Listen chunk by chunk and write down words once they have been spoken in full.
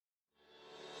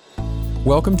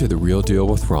Welcome to The Real Deal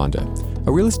with Rhonda,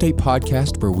 a real estate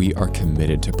podcast where we are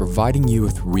committed to providing you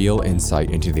with real insight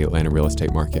into the Atlanta real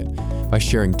estate market by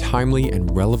sharing timely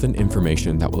and relevant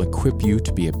information that will equip you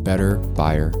to be a better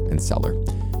buyer and seller.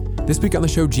 This week on the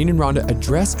show, Gene and Rhonda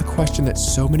address a question that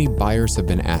so many buyers have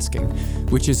been asking,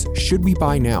 which is, should we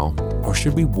buy now or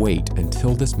should we wait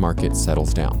until this market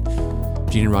settles down?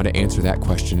 Gene and Rhonda answer that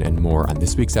question and more on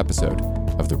this week's episode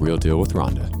of The Real Deal with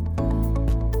Rhonda.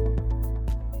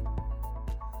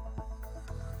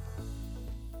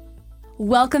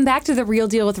 Welcome back to the Real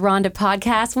Deal with Rhonda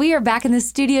podcast. We are back in the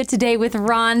studio today with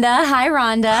Rhonda. Hi,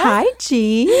 Rhonda. Hi,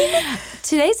 Gene.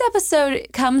 Today's episode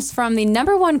comes from the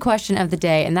number one question of the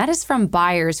day, and that is from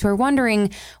buyers who are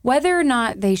wondering whether or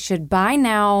not they should buy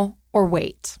now or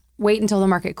wait. Wait until the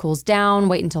market cools down,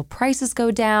 wait until prices go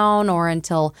down, or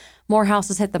until more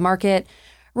houses hit the market.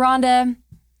 Rhonda,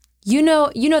 you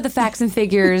know the facts and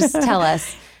figures. Tell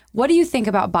us. What do you think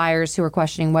about buyers who are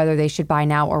questioning whether they should buy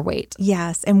now or wait?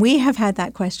 Yes, and we have had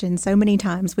that question so many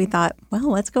times. We thought, well,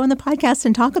 let's go on the podcast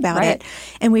and talk about it.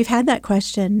 And we've had that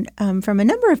question from a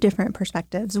number of different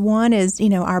perspectives. One is,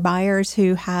 our buyers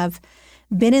who have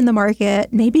been in the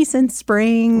market maybe since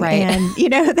spring, and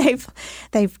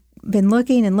they've been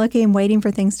looking and looking, waiting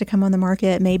for things to come on the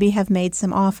market. Maybe have made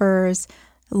some offers,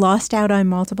 lost out on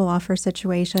multiple offer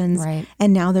situations,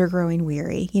 and now they're growing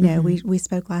weary. We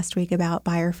spoke last week about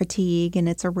buyer fatigue, and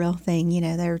it's a real thing.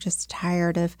 They're just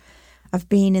tired of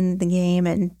being in the game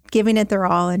and giving it their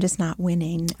all and just not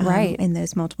winning in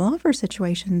those multiple offer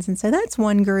situations. And so that's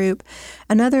one group.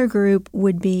 Another group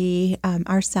would be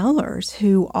our sellers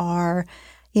who are,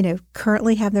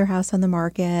 currently have their house on the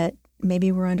market.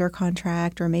 Maybe we're under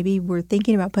contract, or maybe we're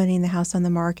thinking about putting the house on the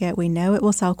market. We know it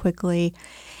will sell quickly.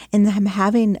 And I'm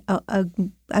having a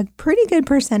pretty good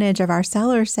percentage of our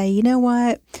sellers say, you know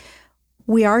what,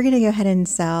 we are going to go ahead and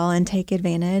sell and take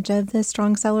advantage of this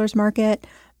strong seller's market,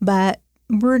 but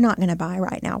we're not going to buy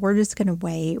right now. We're just going to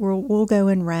wait. We'll go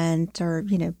and rent or,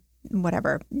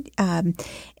 whatever,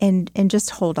 and just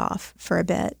hold off for a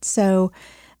bit. So,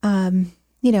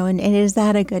 and is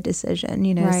that a good decision?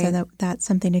 So that's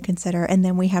something to consider. And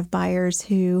then we have buyers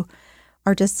who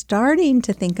are just starting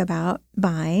to think about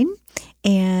buying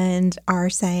and are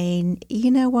saying,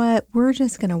 you know what, we're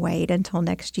just going to wait until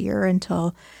next year,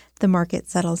 until the market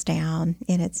settles down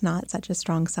and it's not such a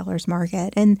strong seller's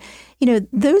market. And,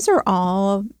 those are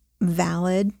all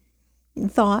valid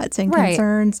thoughts and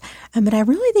concerns. But I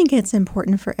really think it's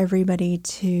important for everybody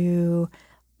to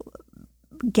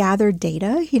gather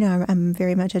data. I'm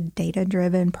very much a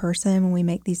data-driven person when we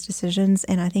make these decisions,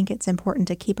 and I think it's important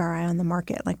to keep our eye on the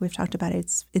market. Like we've talked about,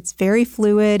 it's very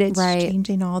fluid. It's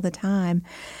changing all the time.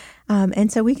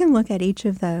 And so we can look at each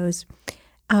of those.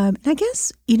 And I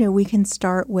guess, we can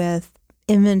start with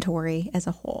inventory as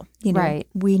a whole.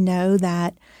 We know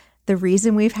that the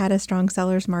reason we've had a strong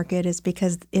seller's market is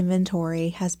because inventory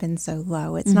has been so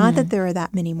low. It's not that there are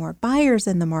that many more buyers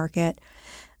in the market.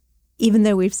 Even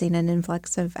though we've seen an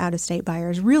influx of out-of-state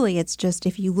buyers, really it's just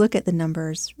if you look at the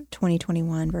numbers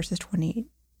 2021 versus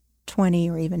 2020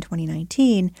 or even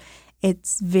 2019,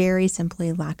 it's very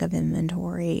simply lack of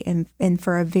inventory and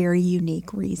for a very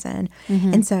unique reason.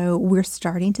 And so we're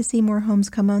starting to see more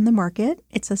homes come on the market.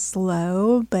 It's a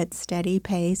slow but steady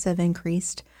pace of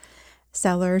increased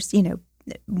sellers.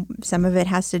 Some of it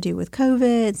has to do with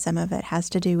COVID. Some of it has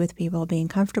to do with people being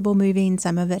comfortable moving.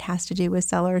 Some of it has to do with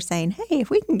sellers saying, hey,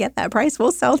 if we can get that price,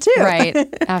 we'll sell too. Right.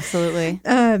 Absolutely.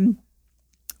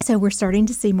 So we're starting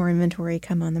to see more inventory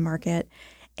come on the market.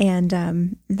 And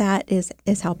that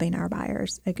is helping our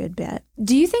buyers a good bit.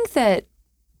 Do you think that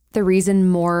the reason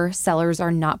more sellers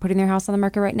are not putting their house on the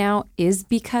market right now is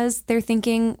because they're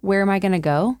thinking, where am I going to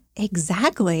go?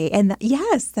 Exactly. And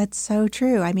yes, that's so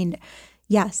true. I mean,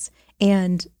 yes.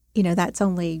 And, that's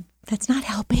not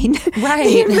helping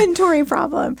the inventory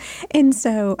problem. And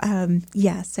so,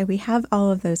 so we have all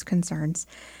of those concerns.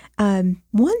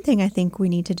 One thing I think we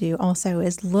need to do also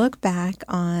is look back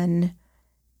on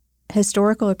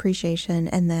historical appreciation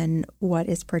and then what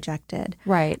is projected.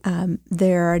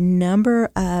 There are a number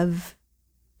of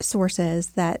sources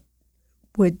that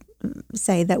would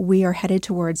say that we are headed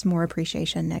towards more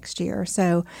appreciation next year.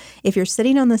 So if you're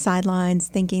sitting on the sidelines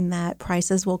thinking that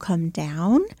prices will come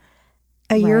down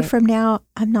a year from now,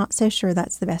 I'm not so sure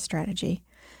that's the best strategy.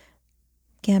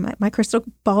 Again, my crystal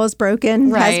ball is broken,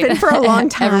 has been for a long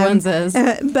time. Everyone's is.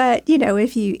 But,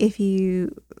 if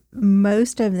you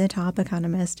most of the top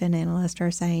economists and analysts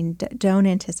are saying don't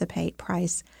anticipate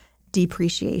price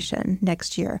depreciation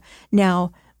next year.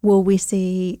 Now, will we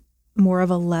see more of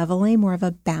a leveling, more of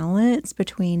a balance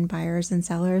between buyers and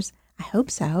sellers? I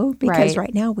hope so, because Right.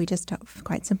 right now we just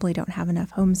quite simply don't have enough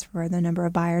homes for the number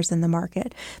of buyers in the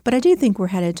market. But I do think we're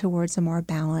headed towards a more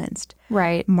balanced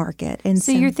Right. market. And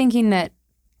So you're thinking that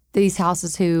these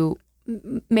houses who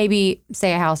maybe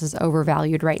say a house is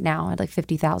overvalued right now at like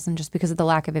 $50,000 just because of the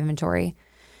lack of inventory,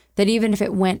 that even if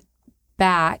it went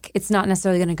back, it's not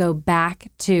necessarily going to go back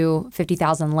to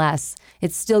 $50,000 less.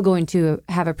 It's still going to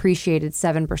have appreciated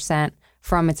 7%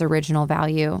 from its original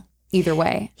value either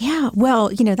way. Yeah, well,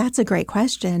 that's a great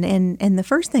question. And the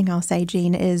first thing I'll say,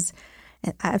 Jean, is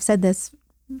I've said this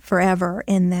forever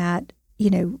in that,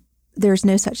 there's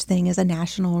no such thing as a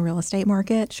national real estate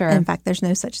market. Sure. In fact, there's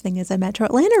no such thing as a metro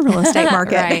Atlanta real estate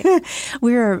market. Right.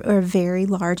 We're a very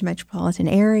large metropolitan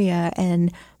area,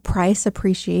 and price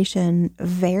appreciation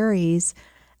varies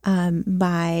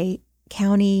by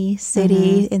county,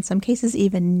 city, in some cases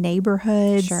even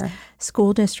neighborhoods, Sure.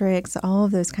 school districts, all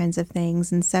of those kinds of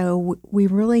things. And so we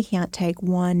really can't take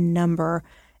one number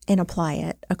and apply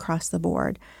it across the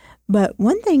board. But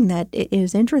one thing that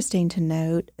is interesting to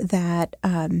note that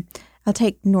I'll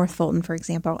take North Fulton, for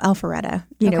example, Alpharetta.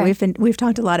 We've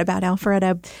talked a lot about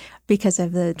Alpharetta because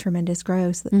of the tremendous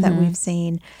growth that we've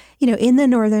seen. In the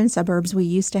northern suburbs, we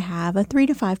used to have a 3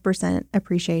 to 5%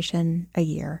 appreciation a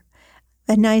year.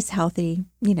 A nice, healthy,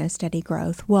 steady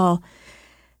growth. Well,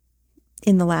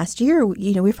 in the last year,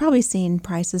 we've probably seen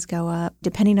prices go up,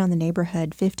 depending on the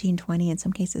neighborhood, 15, 20, in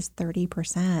some cases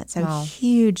 30%. So Wow.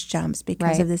 huge jumps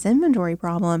because Right. of this inventory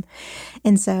problem.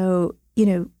 And so,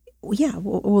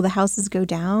 will the houses go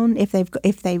down if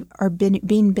they are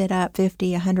being bid up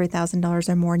 $50,000, $100,000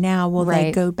 or more now? Will they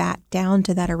Right. go back down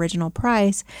to that original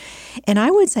price? And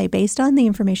I would say, based on the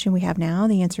information we have now,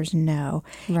 the answer is no.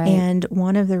 Right. And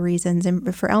one of the reasons,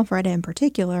 and for Alpharetta in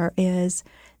particular, is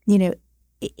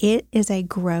it is a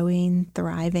growing,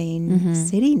 thriving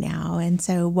city now. And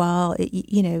so while it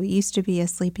used to be a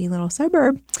sleepy little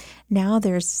suburb, now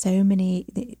there's so many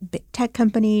big tech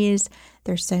companies.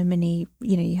 There's so many,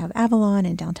 you have Avalon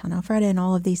and downtown Alpharetta and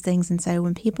all of these things. And so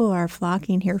when people are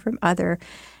flocking here from other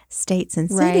states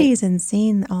and cities and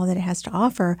seeing all that it has to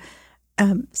offer,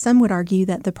 some would argue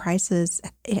that the prices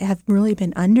have really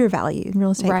been undervalued. Real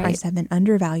estate Right. prices have been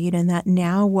undervalued, and that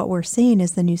now what we're seeing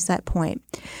is the new set point.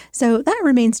 So that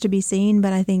remains to be seen.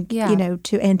 But I think,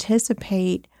 to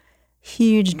anticipate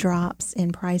huge drops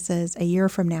in prices a year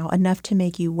from now, enough to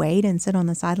make you wait and sit on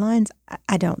the sidelines,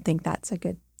 I don't think that's a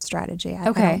good strategy.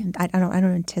 Okay. I don't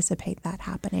anticipate that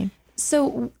happening.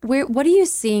 So what are you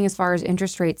seeing as far as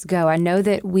interest rates go? I know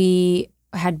that we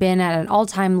had been at an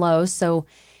all-time low, so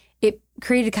it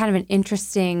created kind of an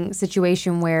interesting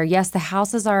situation where, yes, the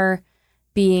houses are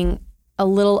being a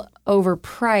little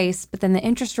overpriced, but then the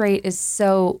interest rate is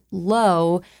so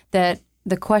low that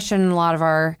the question a lot of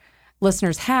our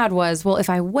listeners had was, well,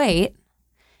 if I wait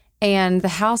and the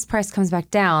house price comes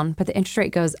back down, but the interest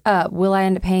rate goes up, will I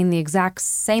end up paying the exact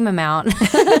same amount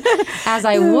as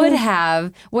I would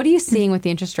have? What are you seeing with the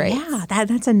interest rates? Yeah,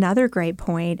 that's another great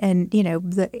point. And,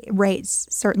 the rates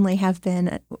certainly have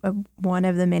been one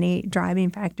of the many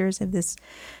driving factors of this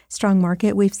strong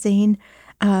market we've seen.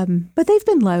 But they've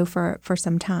been low for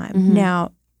some time.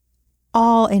 Now,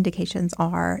 all indications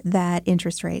are that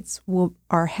interest rates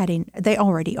are heading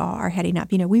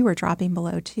up. We were dropping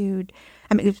below 3%,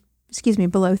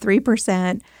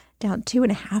 down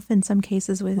 2.5% in some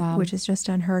cases, which is just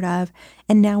unheard of.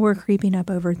 And now we're creeping up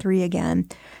over 3% again.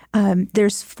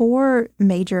 There's 4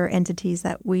 major entities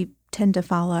that we tend to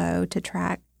follow to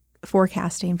track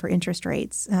forecasting for interest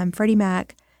rates: Freddie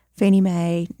Mac, Fannie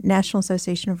Mae, National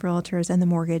Association of Realtors, and the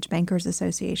Mortgage Bankers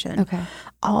Association. Okay.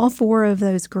 All 4 of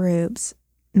those groups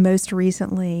most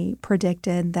recently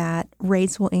predicted that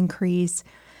rates will increase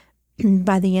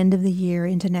by the end of the year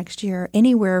into next year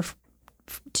anywhere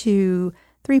to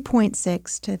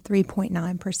 3.6 to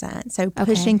 3.9%. So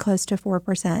pushing close to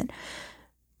 4%,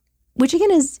 which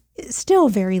again is still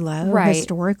very low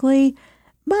historically.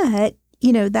 But,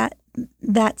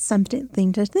 that's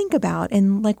something to think about.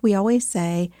 And like we always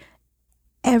say,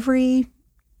 every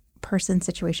person's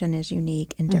situation is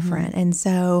unique and different. And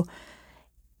so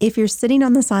if you're sitting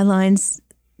on the sidelines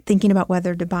thinking about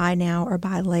whether to buy now or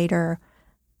buy later,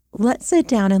 let's sit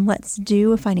down and let's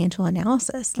do a financial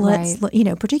analysis. Let's,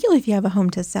 particularly if you have a home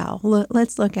to sell,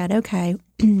 let's look at, okay,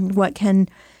 what can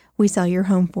we sell your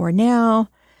home for now?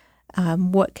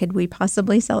 What could we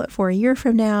possibly sell it for a year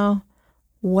from now?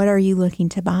 What are you looking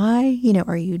to buy?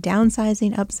 Are you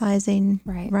downsizing, upsizing,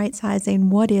 right sizing?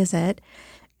 What is it?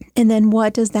 And then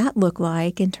what does that look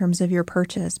like in terms of your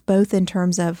purchase, both in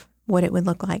terms of what it would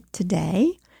look like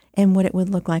today and what it would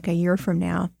look like a year from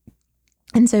now?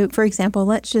 And so, for example,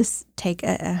 let's just take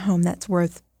a home that's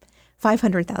worth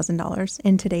 $500,000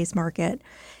 in today's market.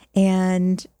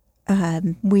 And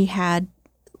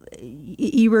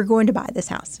you were going to buy this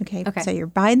house, okay? So you're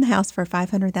buying the house for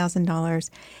 $500,000,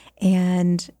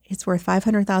 and it's worth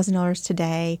 $500,000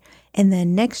 today. And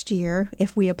then next year,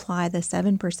 if we apply the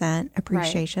 7%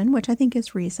 appreciation, which I think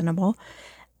is reasonable,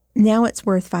 now it's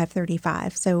worth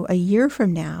 $535,000. So a year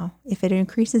from now, if it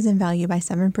increases in value by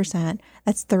 7%,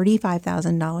 that's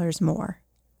 $35,000 more,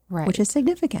 which is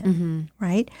significant,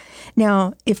 right?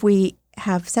 Now, if we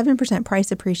have 7%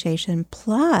 price appreciation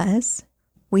plus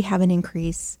we have an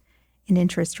increase in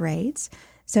interest rates.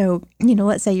 So,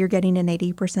 let's say you're getting an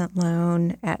 80%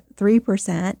 loan at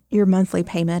 3%, your monthly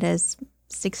payment is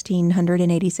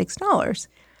 $1,686.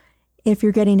 If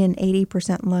you're getting an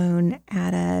 80% loan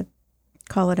at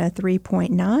call it a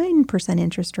 3.9%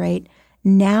 interest rate,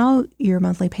 now your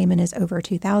monthly payment is over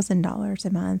 $2,000 a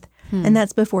month. And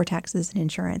that's before taxes and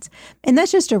insurance. And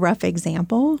that's just a rough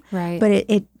example. Right. But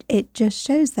it just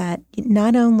shows that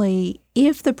not only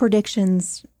if the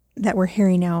predictions that we're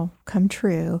hearing now come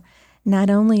true, not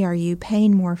only are you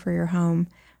paying more for your home,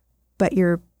 but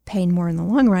you're paying more in the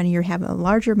long run. You're having a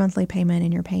larger monthly payment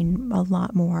and you're paying a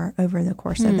lot more over the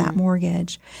course of that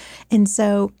mortgage. And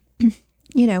so,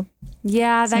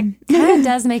 Yeah, that kind of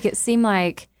does make it seem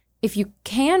like if you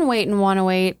can wait and want to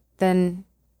wait, then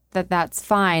that's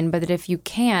fine. But that if you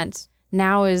can't,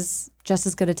 now is just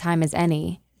as good a time as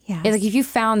any. Yes. It's like if you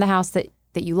found the house that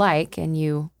you like and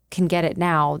you can get it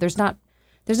now, there's not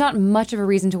much of a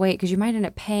reason to wait because you might end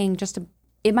up paying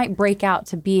it might break out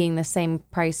to being the same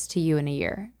price to you in a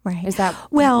year. Right. Is that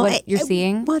what you're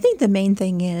seeing? Well, I think the main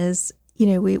thing is,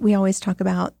 we always talk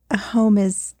about a home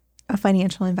is a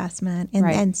financial investment,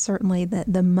 and certainly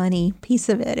the money piece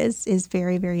of it is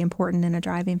very, very important and a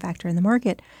driving factor in the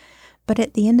market. But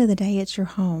at the end of the day, it's your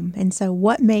home. And so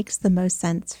what makes the most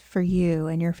sense for you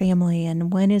and your family,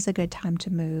 and when is a good time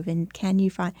to move? And can you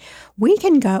find, we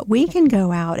can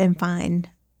go out and find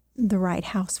the right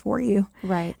house for you.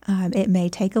 Right. It may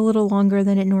take a little longer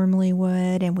than it normally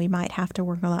would, and we might have to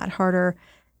work a lot harder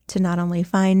to not only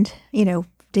find,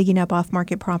 digging up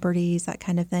off-market properties, that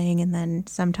kind of thing, and then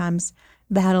sometimes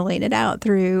battling it out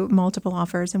through multiple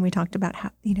offers. And we talked about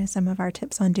how, some of our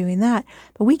tips on doing that.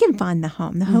 But we can find the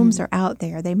home. The homes are out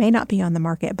there. They may not be on the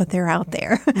market, but they're out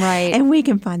there. Right. And we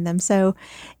can find them. So,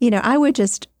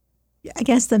 I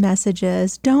guess the message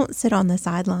is don't sit on the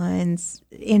sidelines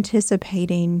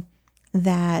anticipating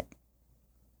that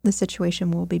the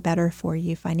situation will be better for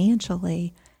you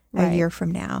financially a year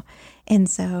from now. And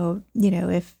so,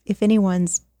 if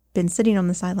anyone's been sitting on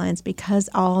the sidelines because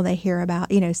all they hear about,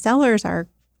 sellers are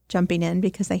jumping in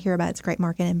because they hear about it's a great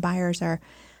market, and buyers are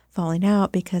falling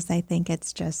out because they think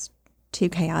it's just too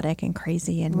chaotic and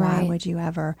crazy, and why would you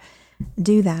ever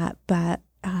do that? But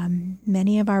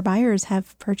many of our buyers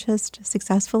have purchased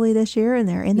successfully this year, and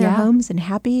they're in their homes and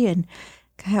happy and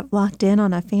have locked in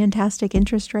on a fantastic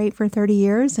interest rate for 30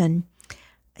 years. And,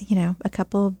 a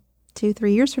couple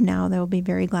 2-3 years from now, they'll be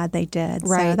very glad they did.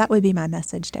 Right. So that would be my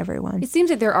message to everyone. It seems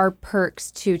that there are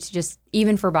perks too, to just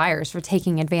even for buyers for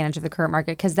taking advantage of the current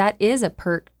market, because that is a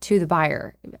perk to the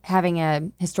buyer, having a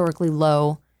historically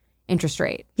low interest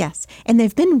rate. Yes. And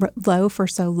they've been low for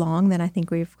so long that I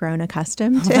think we've grown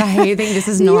accustomed to. Right. I think this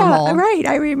is normal. Yeah, right.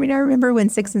 I remember when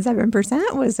 6 and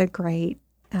 7% was a great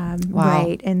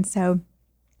rate. And so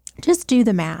just do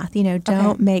the math.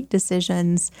 Don't make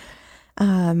decisions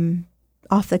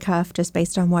off the cuff just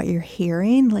based on what you're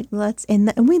hearing.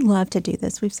 And we love to do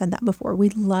this. We've said that before. We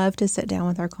love to sit down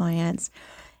with our clients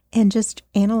and just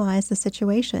analyze the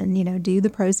situation, do the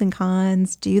pros and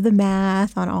cons, do the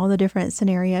math on all the different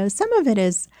scenarios. Some of it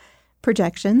is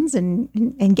projections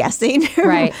and guessing,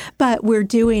 right? But we're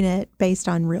doing it based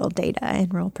on real data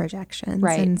and real projections.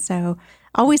 Right. And so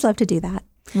always love to do that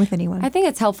with anyone. I think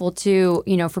it's helpful too,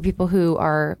 for people who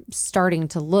are starting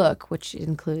to look, which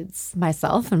includes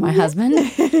myself and my husband,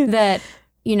 that,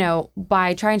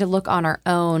 by trying to look on our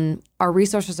own, our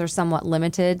resources are somewhat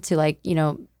limited to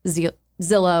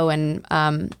Zillow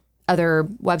and other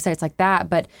websites like that.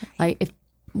 But if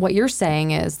what you're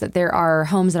saying is that there are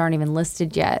homes that aren't even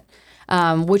listed yet,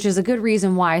 which is a good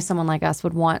reason why someone like us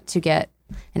would want to get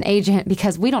an agent,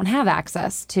 because we don't have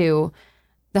access to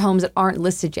the homes that aren't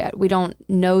listed yet. We don't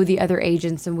know the other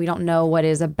agents, and we don't know what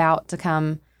is about to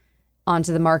come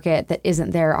onto the market that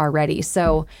isn't there already.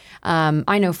 So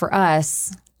I know for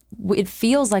us, it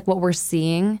feels like what we're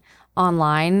seeing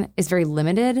online is very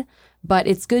limited, but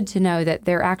it's good to know that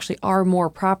there actually are more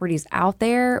properties out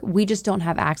there. We just don't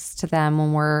have access to them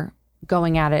when we're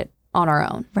going at it on our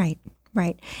own. Right.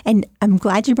 Right. And I'm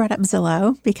glad you brought up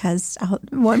Zillow because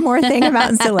one more thing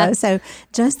about Zillow. So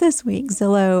just this week,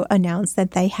 Zillow announced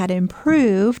that they had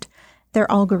improved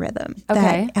their algorithm.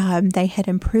 Okay. That they had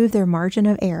improved their margin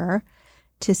of error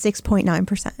to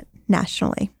 6.9%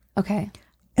 nationally. Okay.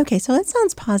 Okay, so it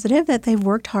sounds positive that they've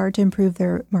worked hard to improve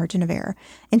their margin of error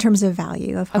in terms of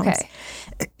value of homes.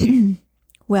 Okay.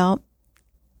 Well,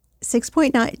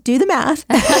 6.9, do the math.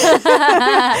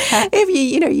 If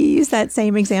you use that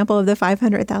same example of the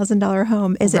 $500,000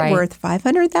 home, is it worth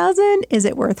 $500,000? Is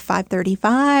it worth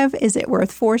 $535,000? Is it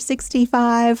worth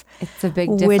 $465,000? It's a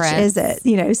big difference. Which is it?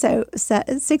 So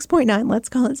 6.9, let's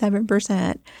call it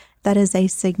 7%. That is a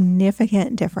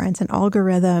significant difference. The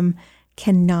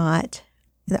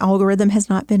algorithm has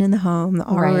not been in the home. The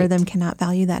algorithm cannot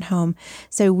value that home.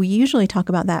 So we usually talk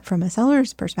about that from a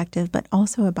seller's perspective, but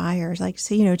also a buyer's.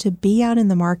 To be out in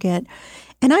the market.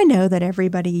 And I know that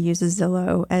everybody uses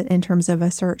Zillow in terms of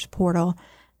a search portal.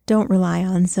 Don't rely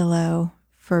on Zillow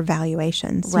for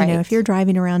valuations. Right. If you're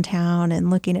driving around town and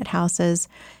looking at houses,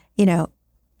 and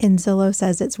Zillow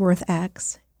says it's worth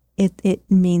X, it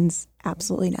means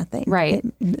absolutely nothing. Right.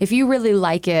 If you really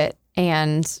like it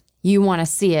and you want to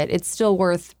see it, it's still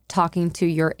worth talking to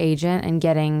your agent and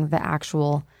getting the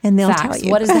actual and they'll facts. tell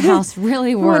you. What is the house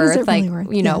really worth? What is it really worth?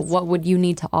 Yes. What would you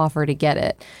need to offer to get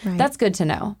it? Right. That's good to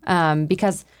know.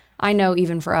 Because I know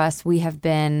even for us, we have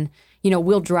been,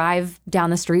 we'll drive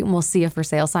down the street and we'll see a for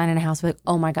sale sign in a house. We're like,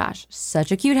 oh my gosh,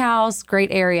 such a cute house,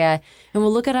 great area. And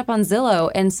we'll look it up on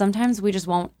Zillow. And sometimes we just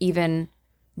won't even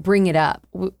bring it up.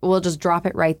 We'll just drop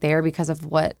it right there because of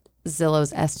what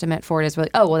Zillow's estimate for it is. We're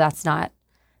like, oh, well, that's not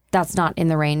in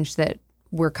the range that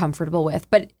we're comfortable with.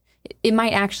 But it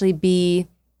might actually be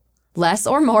less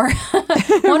or more,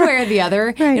 one way or the other,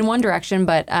 in one direction.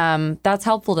 But that's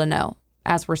helpful to know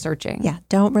as we're searching. Yeah,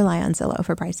 don't rely on Zillow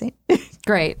for pricing.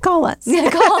 Great. Call us.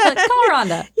 Call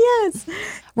Rhonda. Yes.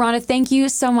 Rhonda, thank you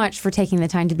so much for taking the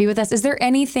time to be with us. Is there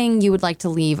anything you would like to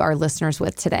leave our listeners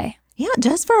with today? Yeah,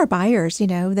 just for our buyers,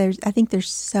 I think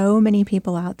there's so many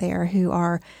people out there who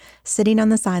are sitting on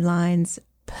the sidelines,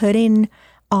 putting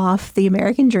off the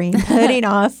American dream, putting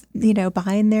off,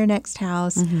 buying their next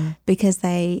house because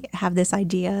they have this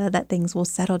idea that things will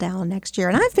settle down next year.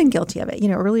 And I've been guilty of it.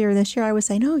 Earlier this year I was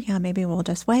saying, oh yeah, maybe we'll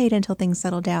just wait until things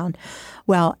settle down.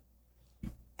 Well,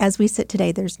 as we sit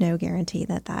today, there's no guarantee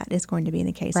that that is going to be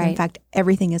the case. Right. In fact,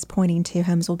 everything is pointing to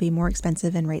homes will be more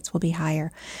expensive and rates will be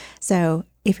higher. So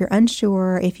if you're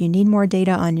unsure, if you need more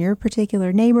data on your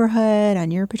particular neighborhood, on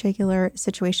your particular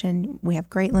situation, we have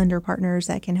great lender partners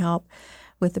that can help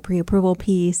with the pre-approval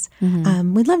piece.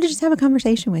 We'd love to just have a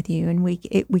conversation with you, and we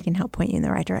can help point you in the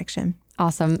right direction.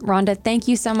 Awesome. Rhonda, thank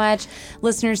you so much.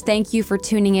 Listeners, thank you for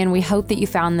tuning in. We hope that you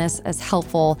found this as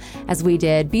helpful as we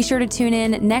did. Be sure to tune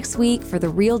in next week for the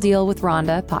Real Deal with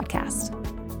Rhonda podcast.